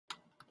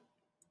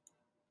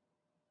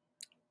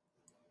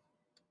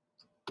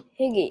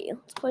Piggy.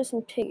 Let's play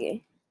some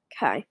Piggy.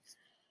 Okay.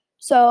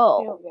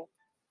 So,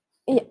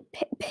 yeah,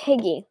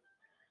 Piggy.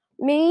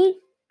 Me,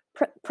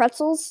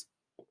 Pretzel,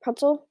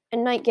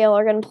 and Nightgale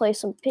are going to play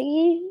some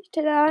Piggy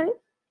today.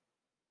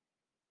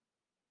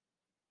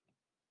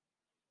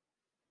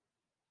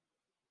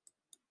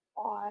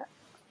 Bot.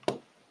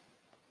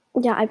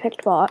 Yeah, I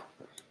picked bot.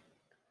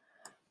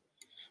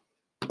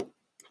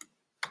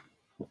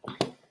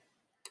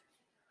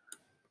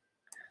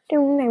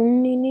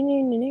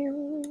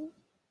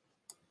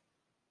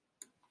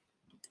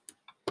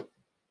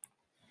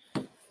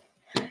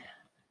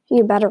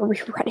 You better be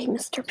ready,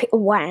 Mr. P.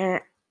 Wow.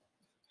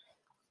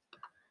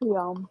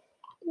 Yum.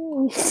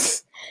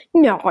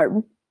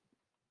 No.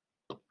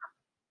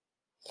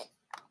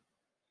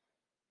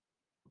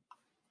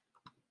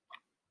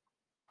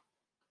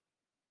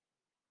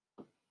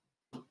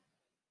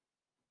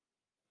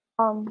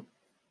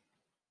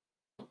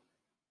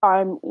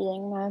 I'm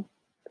eating my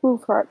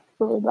food hurts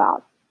really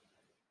bad.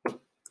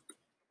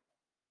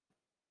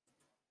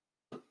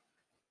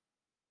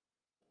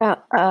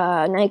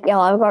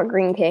 Nightgale, I've got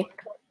green tea.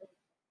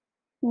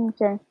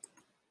 Okay.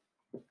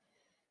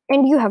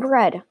 And you have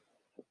red.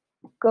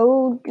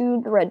 Go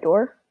do the red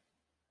door.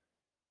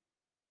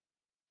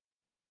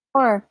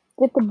 Or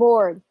get the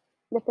board.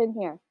 Get in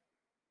here.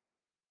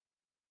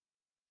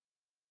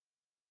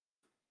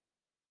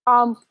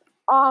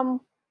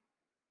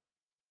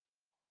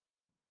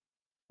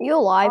 You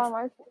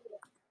alive?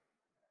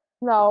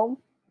 No.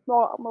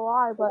 Well, I'm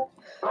alive, but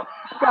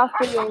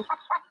after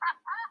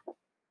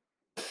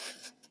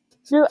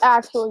you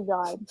actually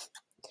died.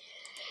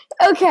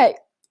 Okay.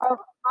 Oh,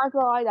 I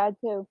thought I died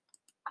too.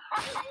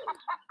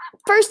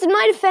 First, in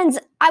my defense,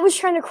 I was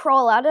trying to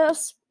crawl out of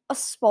a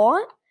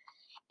spot,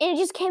 and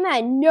it just came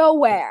out of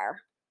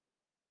nowhere.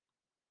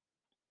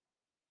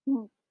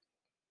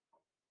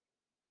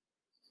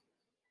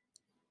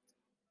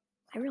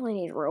 I really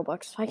need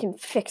Robux so I can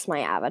fix my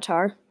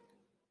avatar.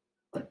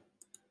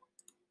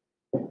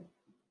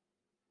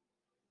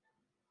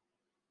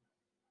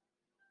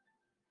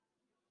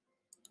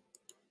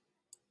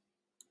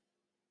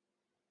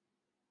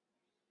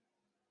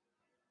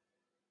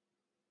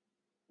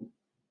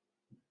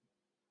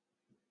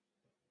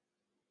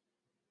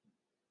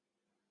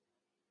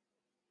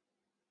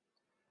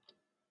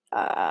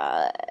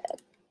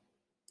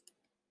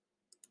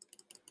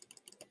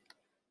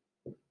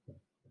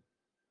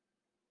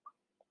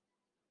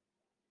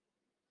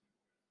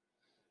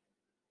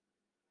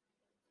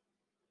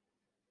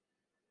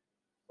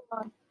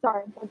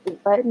 Sorry,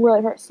 but it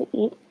really hurts to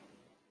eat.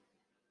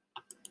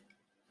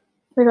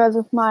 Because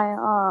of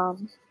my,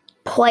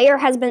 Player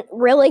has been...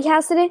 Really,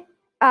 Cassidy?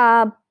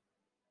 Nightgale?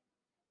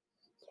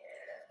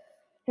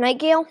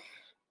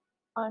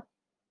 I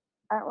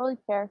don't really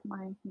care if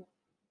mine...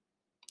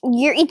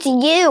 It's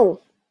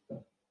you! I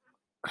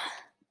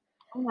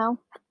know.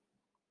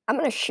 I'm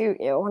gonna shoot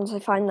you once I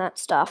find that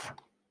stuff.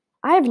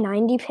 I have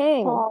 90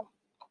 ping.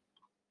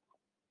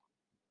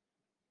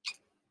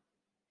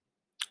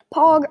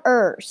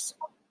 Poggers.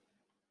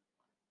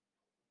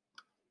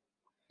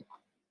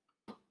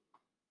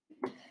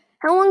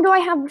 How long do I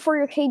have before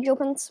your cage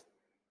opens?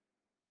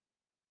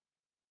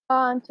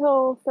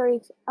 Until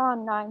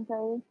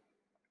 9:30.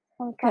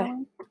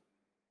 Okay.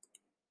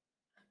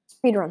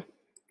 Speedrun.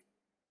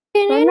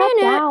 Turn that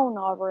down,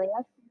 Aubrey.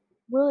 That's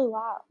really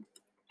loud.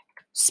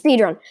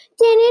 Speedrun.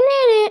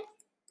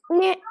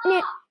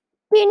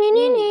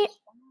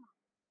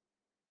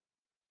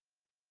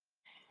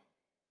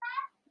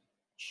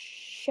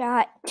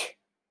 Shut.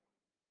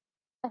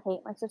 I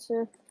hate my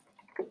sister.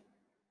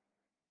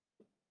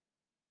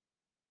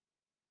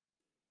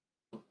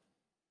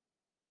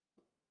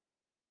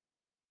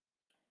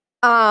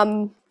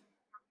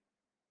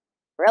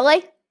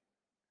 Really?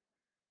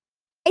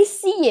 I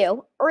see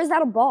you. Or is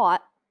that a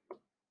bot?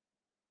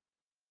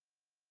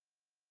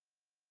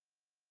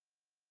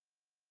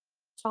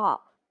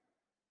 Stop.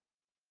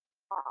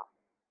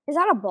 Is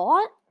that a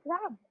bot?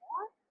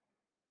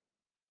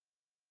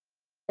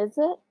 Is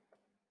it?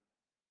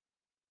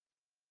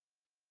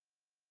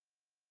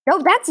 No,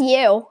 that's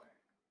you.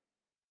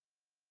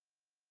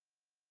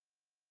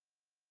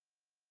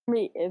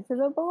 Me, is it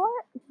a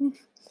bot?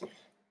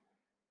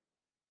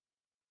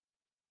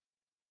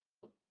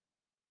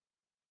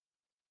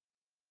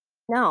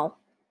 No.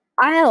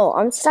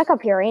 I'm stuck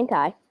up here, ain't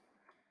I?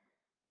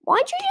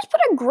 Why'd you just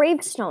put a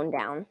gravestone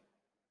down?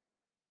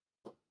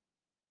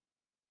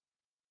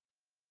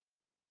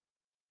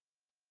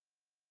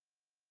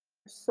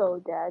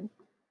 So dead.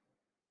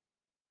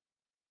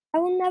 I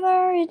will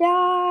never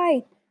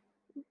die.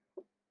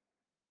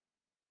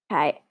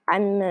 Okay,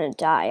 I'm gonna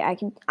die.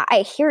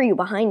 I hear you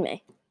behind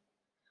me.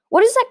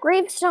 What does that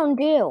gravestone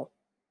do?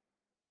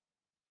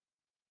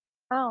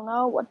 I don't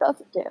know. What does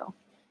it do?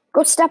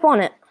 Go step on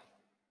it.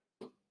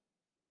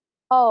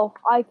 Oh,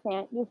 I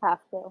can't. You have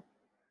to.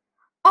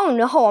 Oh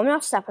no, I'm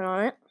not stepping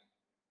on it.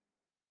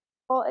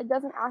 Well, it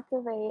doesn't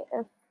activate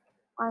if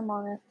I'm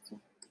on it.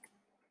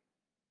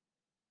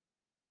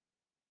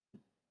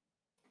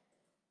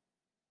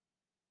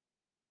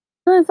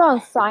 It's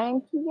on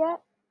sign key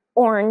yet?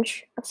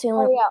 Orange. That's the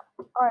Oh only. yeah.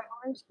 All right.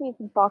 Orange keys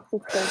and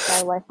boxes goes by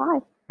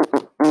Wi-Fi.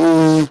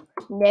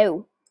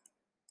 No.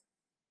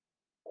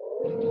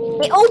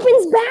 It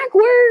opens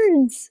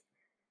backwards.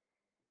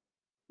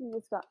 You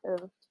just got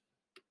oofed.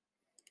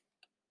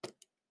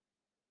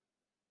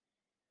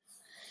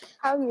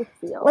 How do you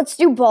feel? Let's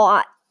do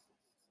bot.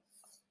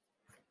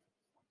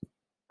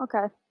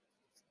 Okay.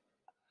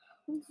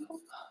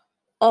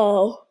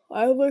 Oh,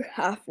 I have like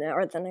half an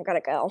hour, then I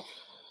gotta go.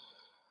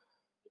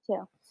 Me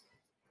too.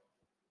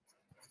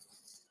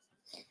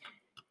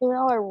 Even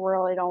though I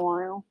really don't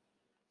want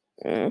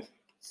to.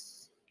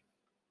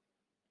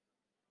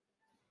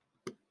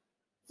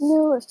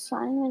 New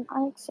assignment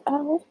I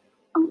accepted.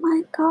 Oh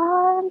my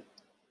god.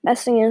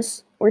 Best thing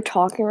is, we're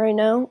talking right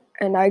now,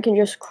 and I can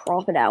just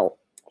crop it out.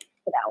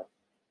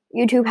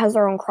 YouTube has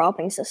their own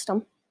cropping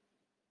system.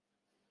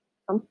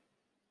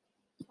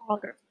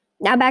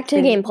 Now back to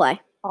the gameplay.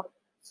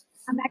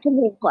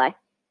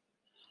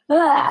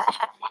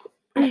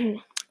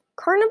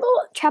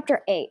 Carnival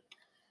Chapter 8.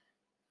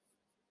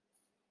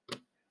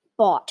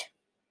 Bot.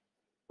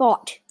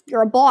 Bot.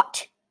 You're a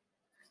bot.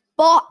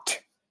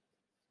 Bot.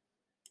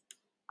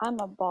 I'm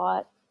a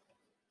bot.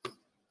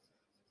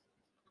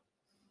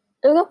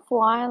 There's a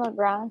fly on the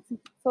ground.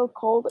 It's so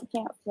cold it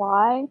can't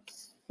fly.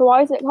 So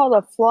why is it called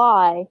a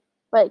fly,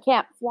 but it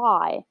can't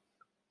fly?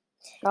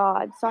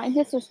 God,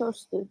 scientists are so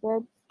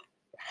stupid.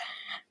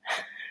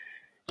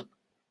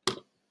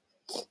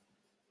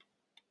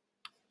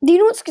 Do you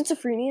know what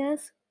schizophrenia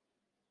is?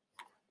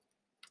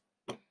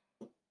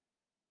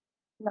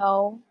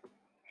 No.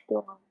 Do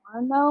I want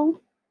to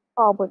know?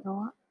 Probably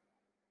not.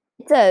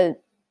 It's a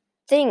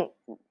thing.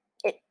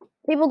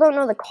 People don't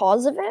know the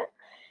cause of it.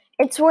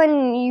 It's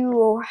when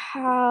you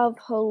have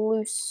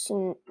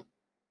schizophrenia.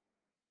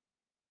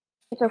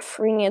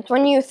 It's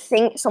when you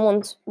think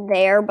someone's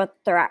there, but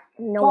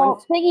no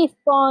one's. Piggy's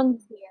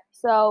phone's here,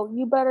 so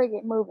you better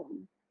get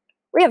moving.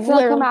 We have She'll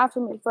come after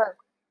me first.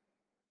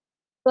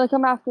 She'll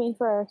come after me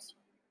first.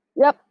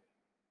 Yep.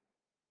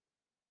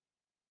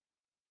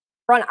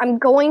 Run. I'm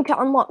going to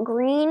unlock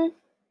green.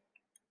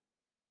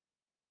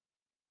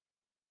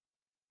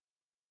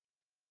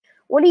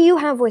 What do you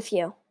have with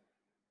you?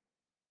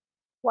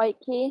 White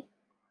key.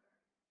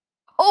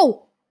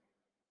 Oh!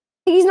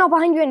 He's not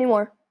behind you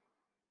anymore.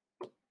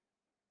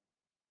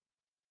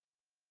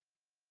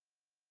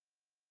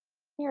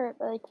 Hear it,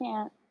 but I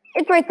can't.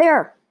 It's right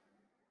there.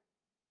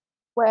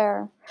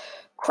 Where?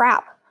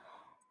 Crap.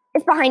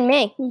 It's behind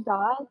me. He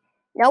died?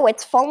 No,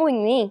 it's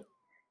following me.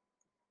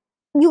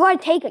 You gotta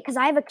take it, because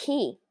I have a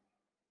key.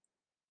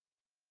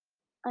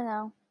 I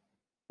know.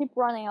 Keep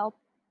running. Alright,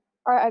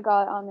 I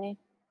got it on me.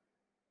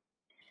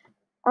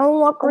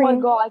 Unlock green. Oh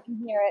my god, I can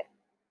hear it.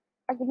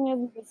 I can hear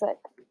the music.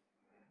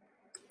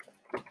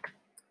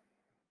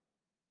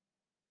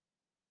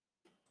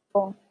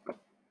 Cool.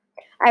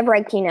 I have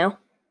red key now.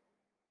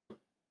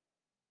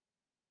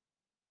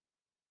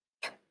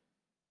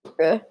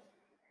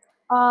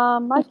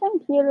 My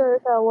computer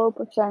is at a low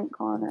percent,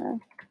 Connor.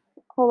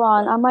 Hold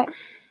on, I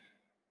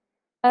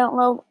don't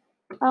know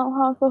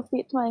how I'm supposed to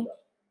get to my.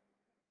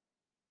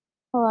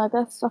 Hold on,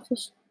 that stuff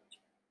is.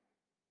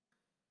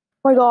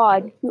 Oh my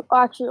god, you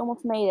actually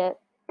almost made it.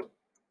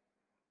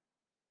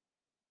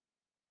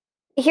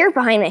 Here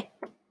behind me.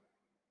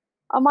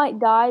 I might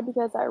die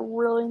because I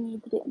really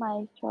need to get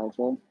my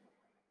charger.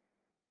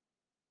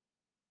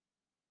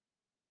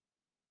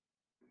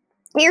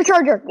 Get your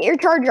charger. Get your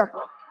charger.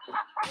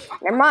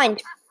 Never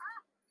mind.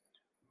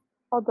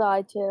 I'll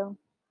die too.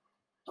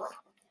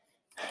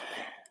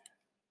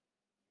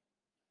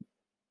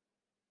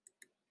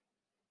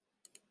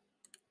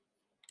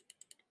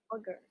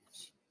 Okay.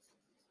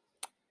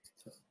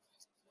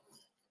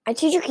 My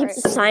teacher keeps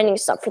assigning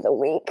stuff for the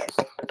week.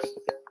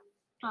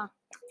 Huh.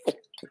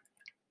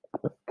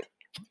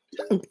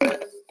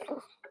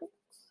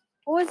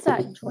 What was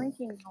that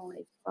drinking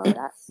noise, bro?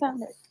 That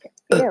sounded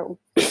ew.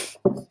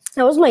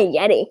 That was my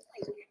Yeti.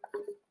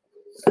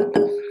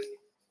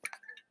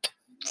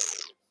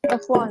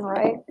 That's one,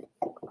 right?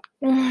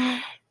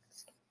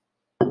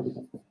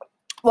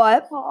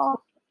 What?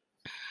 Oh.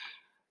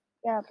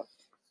 Yeah. But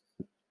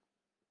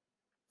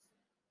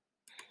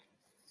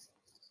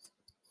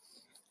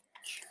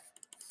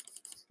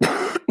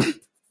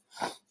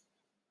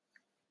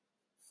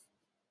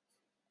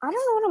I don't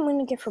know what I'm going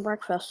to get for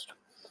breakfast.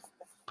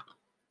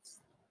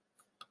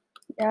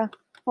 yeah.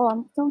 Hold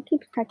on. Don't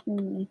keep checking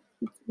me.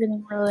 It's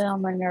getting really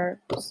on my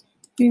nerves.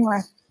 Doing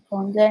my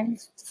phone game.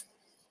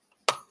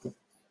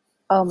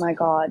 Oh my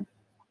god.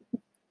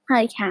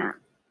 I can't.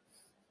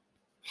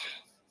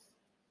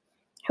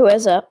 Who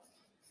is it?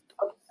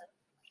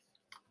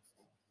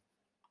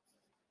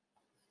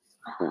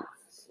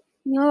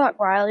 You know that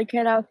Riley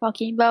kid I was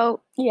talking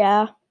about?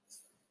 Yeah.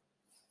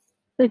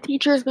 The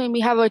teachers made me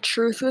have a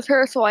truce with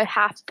her, so I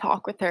have to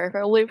talk with her. If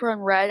I leave her in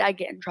red, I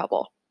get in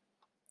trouble.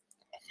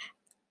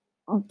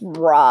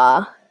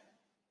 Bruh.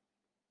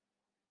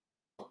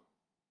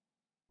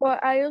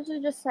 But I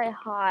usually just say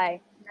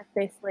hi. That's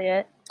basically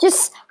it.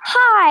 Just,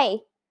 hi.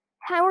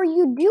 How are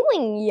you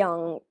doing,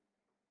 young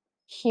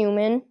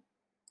human?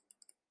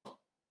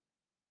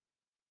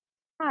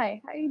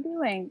 Hi, how you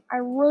doing? I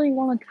really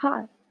want to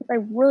talk, but I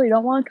really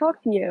don't want to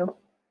talk to you.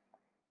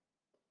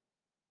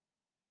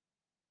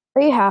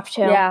 But you have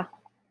to. Yeah.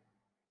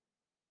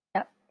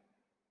 Yep.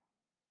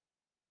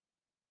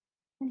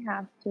 I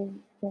have to.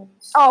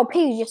 Yes. Oh,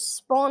 Piggy just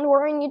spawned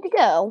where I need to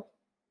go.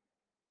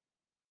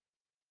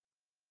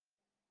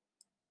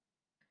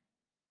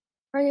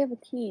 I already have a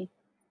key.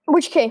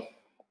 Which key?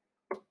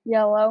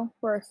 Yellow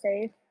for a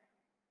safe.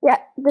 Yeah,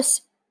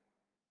 this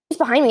is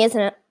behind me, isn't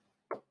it?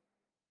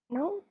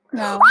 No.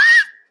 No.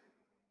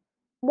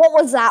 What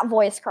was that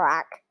voice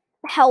crack?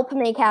 Help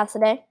me,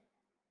 Cassidy.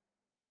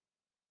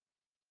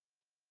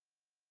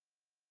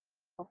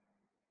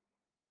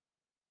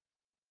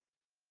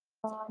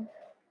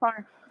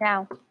 Connor,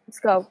 now let's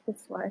go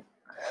this way.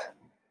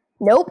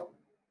 Nope.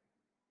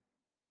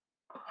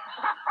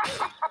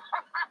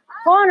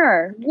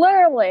 Connor,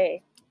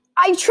 literally.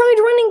 I tried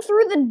running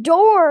through the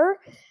door.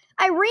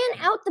 I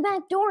ran out the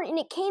back door and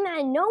it came out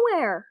of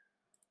nowhere.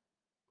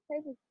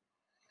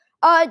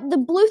 The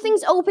blue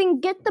thing's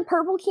open. Get the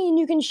purple key and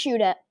you can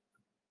shoot it.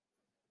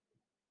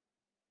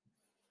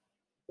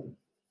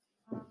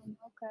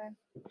 Okay.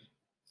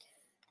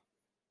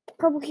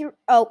 Purple key.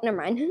 Oh, never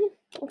mind.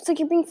 Looks like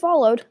you're being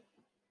followed.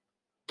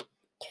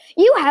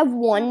 You have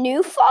one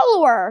new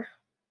follower.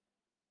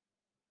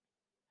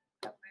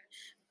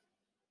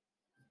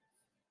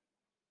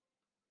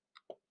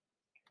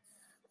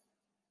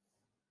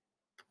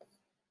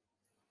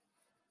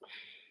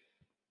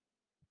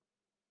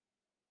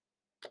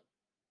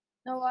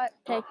 You know what?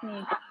 Take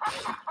me.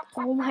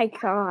 Oh my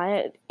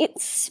god. It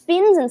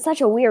spins in such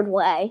a weird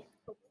way.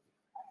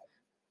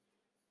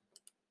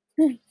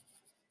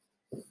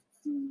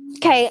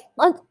 Okay,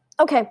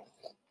 okay.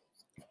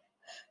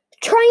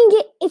 Try and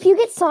get, if you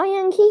get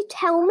Cyan Key,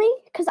 tell me,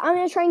 because I'm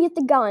going to try and get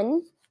the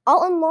gun.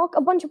 I'll unlock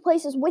a bunch of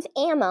places with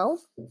ammo.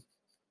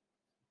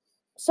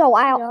 So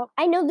I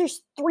know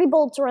there's 3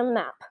 bullets around the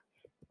map.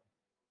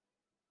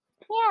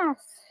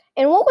 Yes.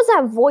 And what was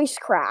that voice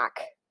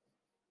crack?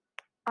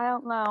 I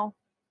don't know.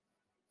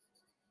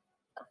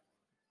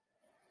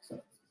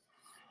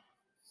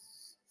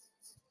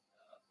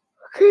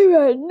 Came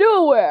out of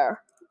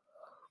nowhere.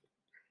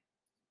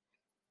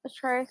 Let's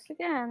try this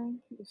again.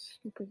 You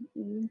stupid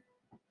E.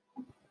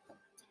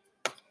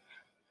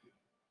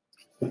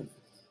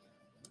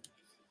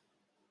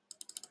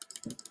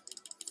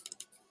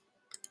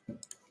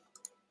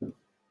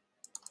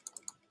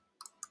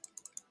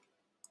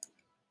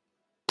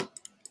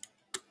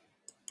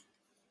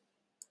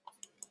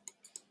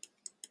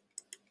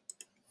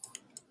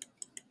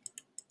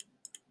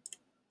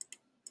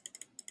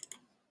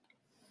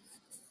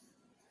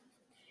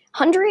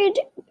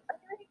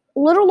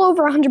 Little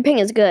over 100 ping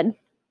is good.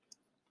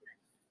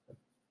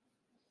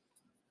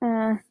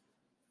 I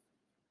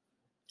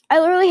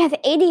literally have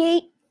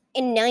 88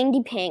 and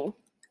 90 ping.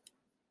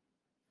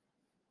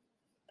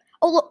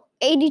 Oh, look,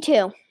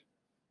 82.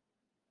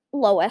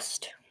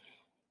 Lowest.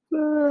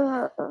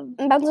 I'm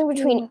bouncing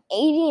between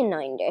 80 and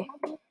 90. I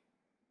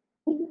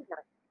think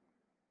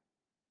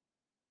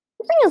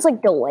it's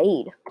like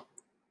delayed.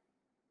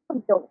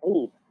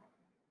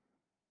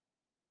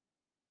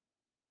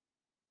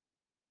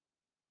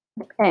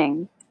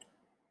 Ping.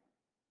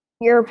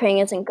 Your ping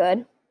isn't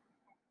good.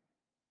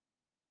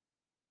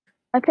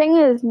 My ping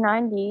is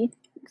 90.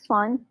 It's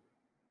fine.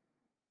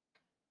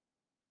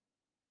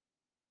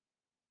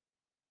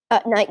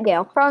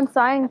 Nightingale. Found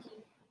sign key.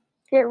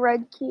 Get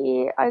red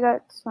key. I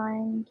got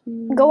sign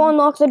key. Go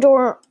unlock the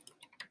door.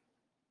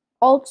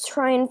 I'll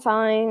try and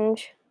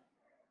find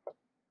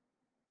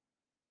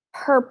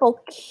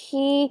purple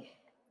key.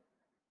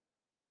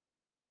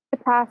 I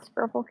passed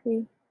purple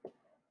key.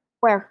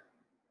 Where?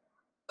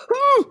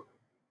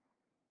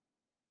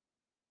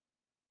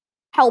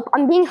 Help,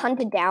 I'm being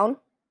hunted down.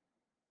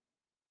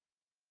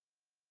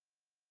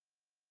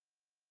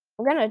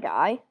 I'm gonna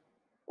die.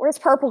 Where's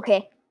purple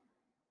key?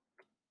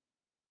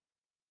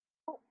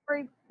 Don't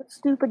break the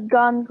stupid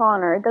gun,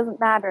 Connor. It doesn't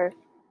matter.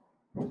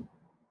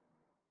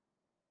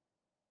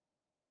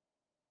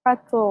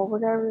 Pretzel,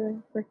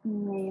 whatever the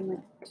freaking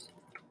name is.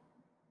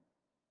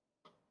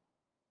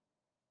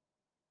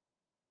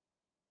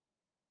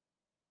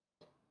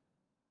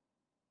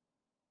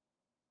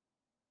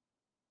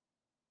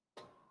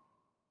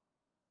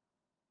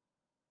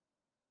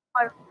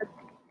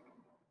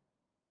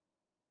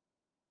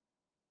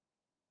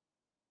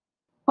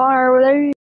 Connor, whatever you